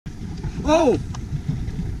Oh!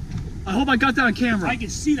 I hope I got that on camera. I can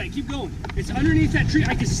see that. Keep going. It's underneath that tree.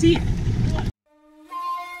 I can see it.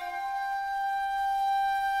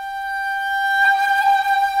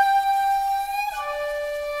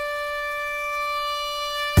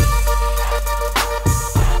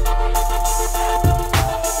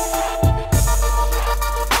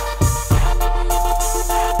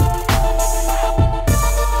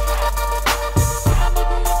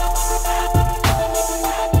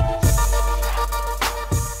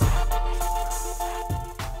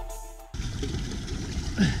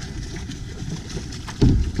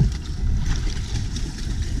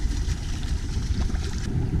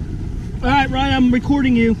 All right, Ryan, I'm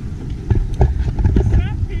recording you. What's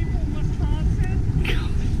up, people in Wisconsin?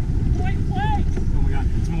 Point blank. Oh my God,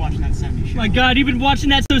 he's been watching that 70s show. My God, you've been watching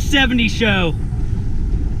that 70s show.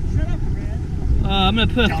 Shut up, Red. I'm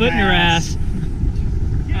gonna put a foot in your ass.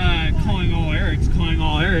 Calling all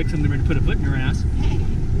Erics, I'm gonna put a foot in your ass. Hey,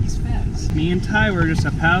 he's fast. Me and Ty were just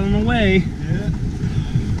paddling away. Yeah.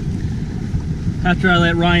 After I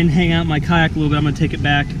let Ryan hang out in my kayak a little bit, I'm gonna take it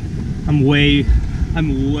back. I'm way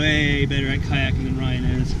better at kayaking than Ryan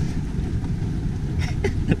is.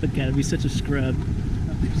 That gotta be such a scrub.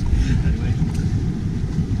 Anyway.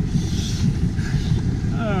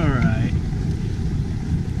 Alright.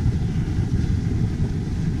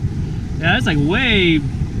 Yeah, it's like way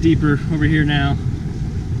deeper over here now.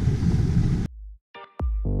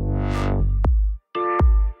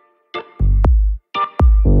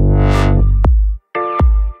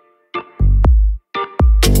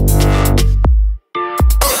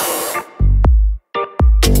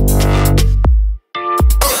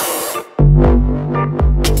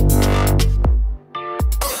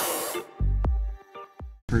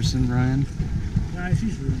 Person, Ryan? Nah,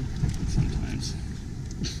 she's rude. Sometimes.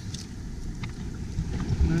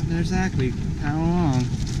 There's Zachary, paddle along.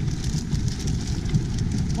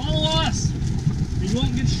 Follow us, and you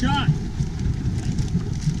won't get shot.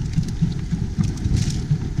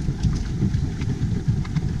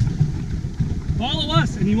 Follow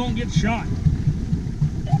us, and you won't get shot.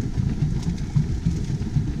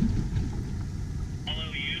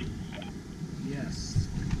 Follow you? Yes.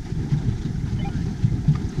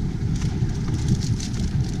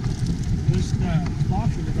 There's the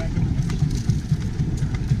box in the back of the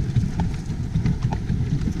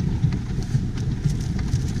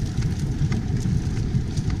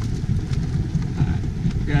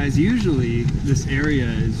Guys, usually this area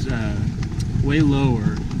is way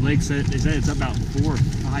lower. Lake said it's about 4 or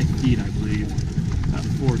 5 feet, I believe. About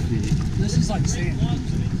 4 feet. This is like sand.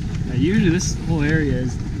 Usually this whole area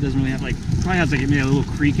doesn't really have probably has maybe a little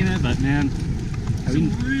creek in it, but man, Some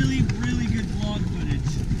really good vlog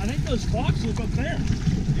footage. I think those foxes look up there.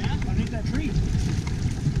 Yeah? I think that tree.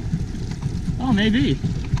 oh, maybe.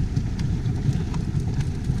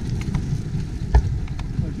 I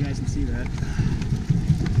hope you guys can see that.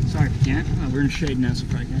 Sorry if you can't. Oh, we're in shade now, so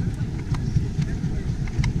probably can't.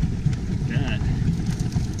 That.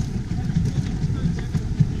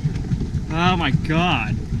 Oh my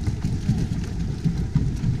God.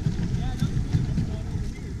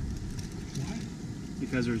 Why?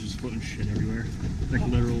 Because there's just floating shit everywhere. Like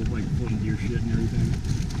literal, like floating deer shit and everything.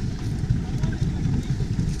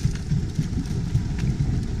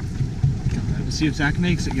 God, let's see if Zach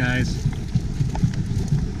makes it, guys.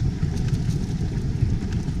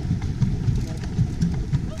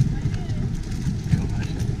 God.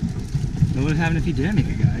 What would happen if he didn't make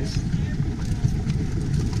it, guys?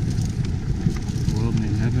 The world may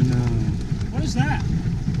never know. What is that?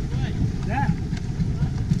 What? That.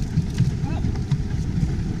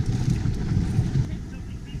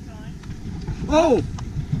 Oh!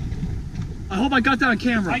 I hope I got that on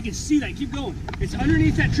camera. I can see that. Keep going. It's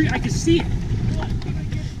underneath that tree. I can see it. What? I think I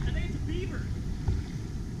get it. I think it's a beaver.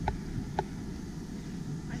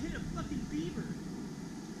 I hit a fucking beaver.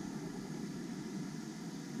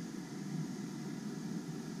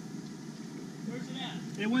 Where's it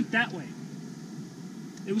at? It went that way.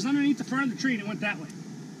 It was underneath the front of the tree and it went that way.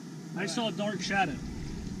 I saw a dark shadow.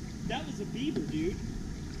 That was a beaver, dude.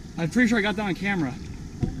 I'm pretty sure I got that on camera.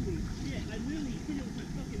 Holy shit. I literally hit it with my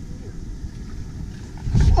fucking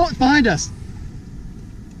board. Oh, it's behind us.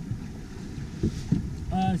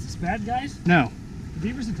 Is this bad, guys? No. The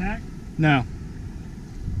beavers attack? No.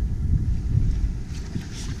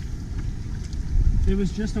 It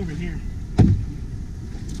was just over here.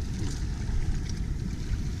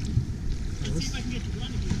 Let's see if I can get you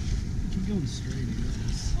running here. Keep going straight, I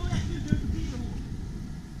guess. Oh, yeah, dude, there's a beaver hole.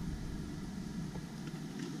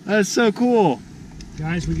 That's so cool.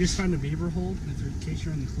 Guys, we just found a beaver hole, in case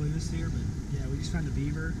you're on the clueless here, but yeah, we just found a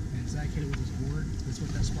beaver, and Zach hit it with his board. That's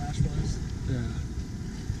what that splash was. Yeah.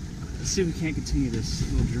 Let's see if we can't continue this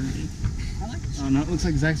little journey. I like this. Oh no, it looks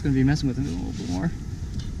like Zach's gonna be messing with it a little bit more.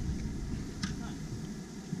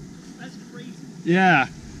 That's crazy. Yeah.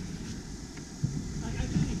 Like, I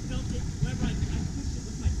really felt it whenever I pushed it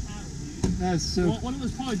with my paddle, dude. That's so. Well, what it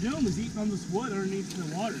was probably doing was eating on this wood underneath the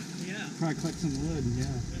water. Yeah. Probably collect some wood. Yeah.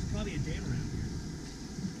 There's probably a dam around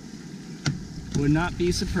here. Would not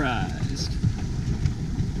be surprised.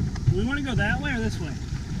 Do we want to go that way or this way?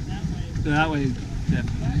 That way. That way, That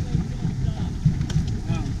definitely. way we don't stop.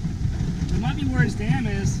 Oh. It might be where his dam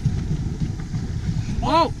is.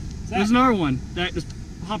 Oh, Zach, there's another one that just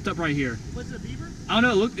popped up right here. Was it a beaver? I don't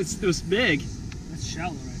know. Look, it was big. that's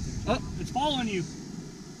shallow right there. Oh, It's following you.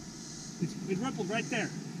 It rippled right there.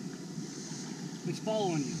 It's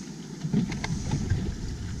following you.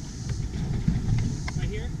 Right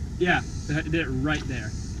here? yeah, it did it right there.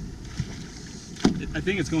 I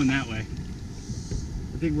think it's going that way.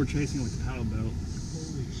 I think we're chasing it with the paddle boat.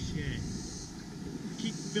 Holy shit.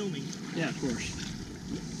 Keep filming. Yeah, of course.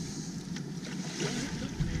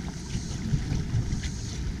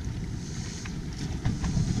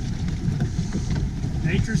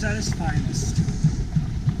 Nature's at its finest.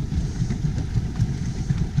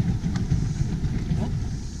 Oh,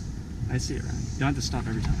 I see it, Ryan. You don't have to stop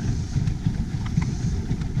every time.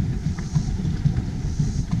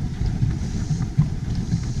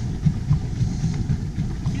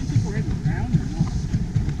 you can't think we're hitting the ground or not?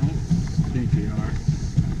 I don't think we are.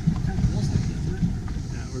 Kind of feels like it, doesn't it?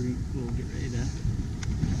 Yeah, we'll get ready to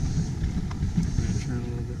turn a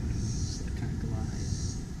little bit. Just like kind of glide.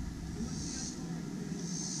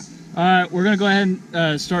 All right, we're gonna go ahead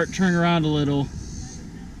and start turning around a little.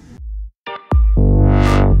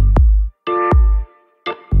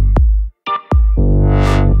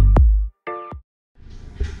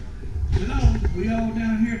 Hello, we all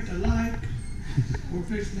down here at the lake. We're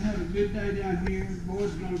fixing to have a good day down here. The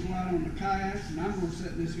boys are gonna go out on the kayaks, and I'm gonna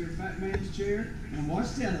sit in this here fat man's chair and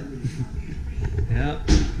watch television. Yep,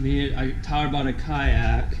 Tyler bought a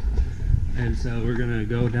kayak, and so we're gonna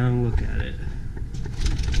go down and look at it.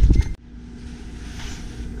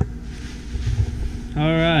 All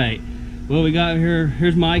right, well we got here.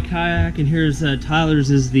 Here's my kayak, and here's Tyler's.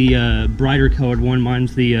 Is the brighter colored one.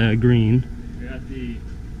 Mine's the green. We got the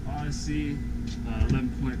Odyssey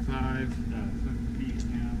 11.5 feet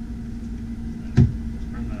now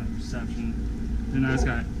from the reception. And now it's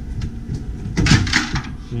got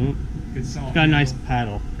Well, good solid. got a nice handle.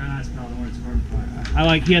 paddle. Got a nice paddle. Don't worry, it's hard to find. I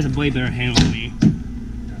like. He has a way better handle than me.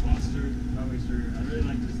 Yeah, Monster, Oyster. I really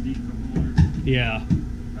like this deep cup holder. Yeah.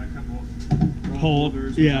 Got a couple rod Hold-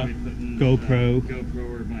 holders. yeah. We'll probably put in, GoPro.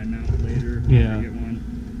 GoPro or my mount later. Yeah. Get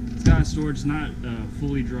one. It's got a storage. It's not a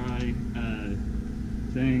fully dry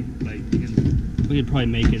thing. Like you can, We could probably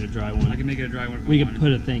make it a dry I one. can make it a dry one. If I We could wanted.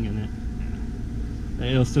 put a thing in it.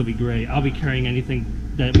 It'll still be great. I'll be carrying anything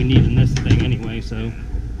that we need in this thing anyway, so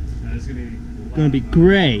It's gonna be. a lot gonna be of fun.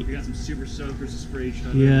 great. We got some super soakers to spray each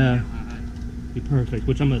other. Yeah. Be perfect.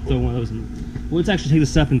 Which I'm gonna throw one of those in. Well, let's actually take this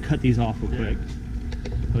stuff and cut these off real quick.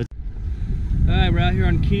 All right, we're out here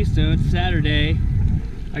on Keystone. It's Saturday.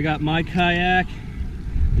 I got my kayak,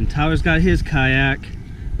 and Tyler's got his kayak.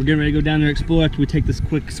 We're getting ready to go down there and explore after we take this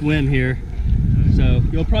quick swim here. So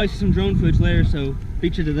you'll probably see some drone footage later. So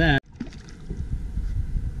beat you to that.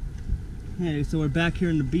 Okay, so we're back here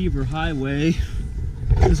in the Beaver Highway.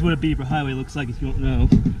 This is what a Beaver Highway looks like if you don't know.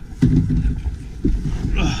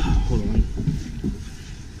 Hold on.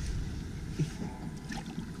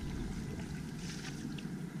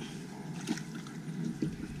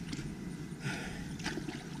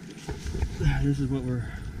 This is what we're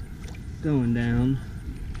going down.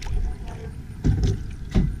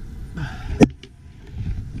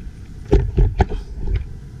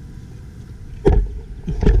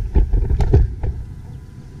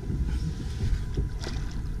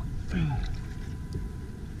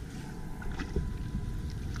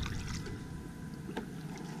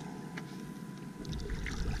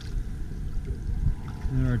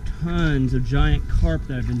 There are tons of giant carp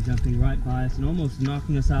that have been jumping right by us and almost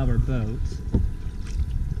knocking us out of our boats.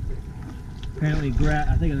 Apparently,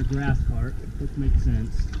 I think it's a grass carp, which makes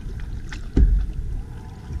sense.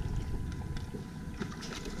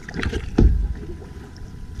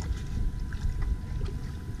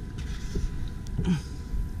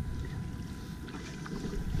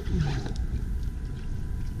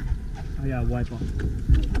 I gotta wipe off.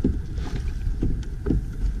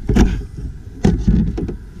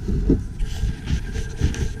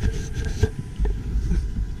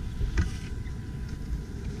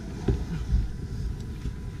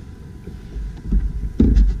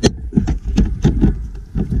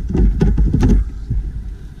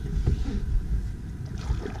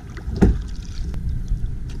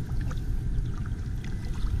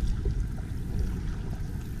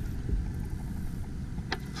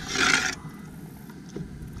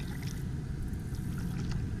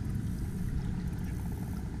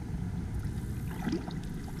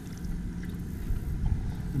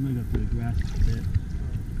 I'm gonna go through the grass a bit,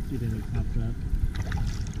 see if anything pops up.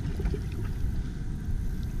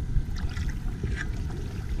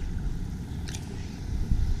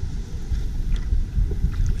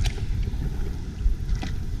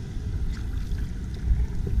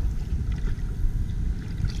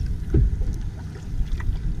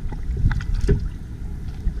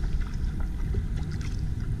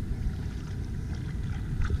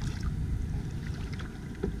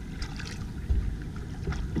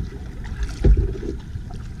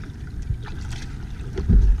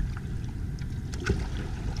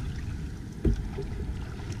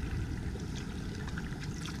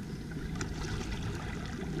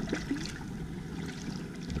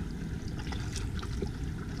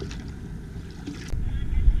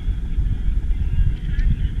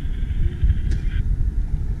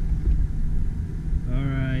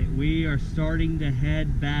 We are starting to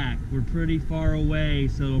head back. We're pretty far away,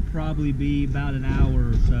 so it'll probably be about an hour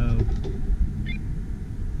or so.